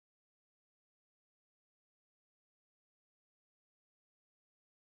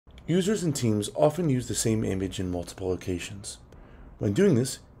Users and teams often use the same image in multiple locations. When doing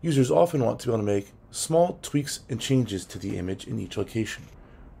this, users often want to be able to make small tweaks and changes to the image in each location.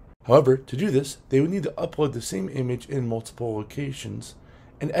 However, to do this, they would need to upload the same image in multiple locations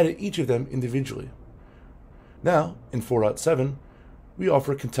and edit each of them individually. Now, in 4.7, we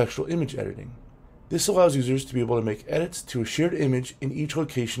offer contextual image editing. This allows users to be able to make edits to a shared image in each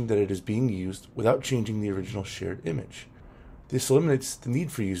location that it is being used without changing the original shared image. This eliminates the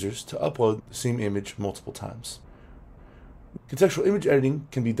need for users to upload the same image multiple times. Contextual image editing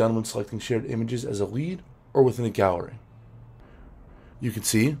can be done when selecting shared images as a lead or within a gallery. You can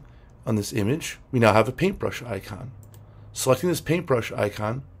see on this image, we now have a paintbrush icon. Selecting this paintbrush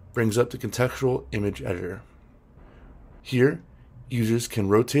icon brings up the Contextual Image Editor. Here, users can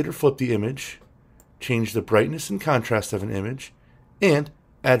rotate or flip the image, change the brightness and contrast of an image, and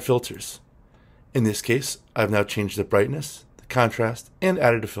add filters. In this case, I've now changed the brightness, the contrast, and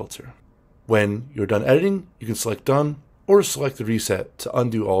added a filter. When you're done editing, you can select Done or select the Reset to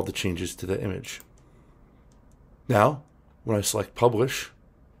undo all the changes to the image. Now, when I select Publish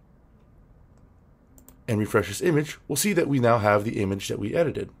and refresh this image, we'll see that we now have the image that we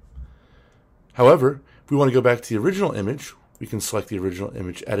edited. However, if we want to go back to the original image, we can select the original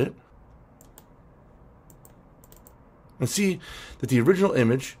image edit and see that the original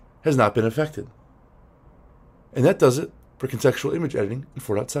image has not been affected. And that does it for contextual image editing in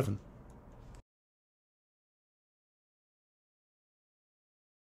 4.7.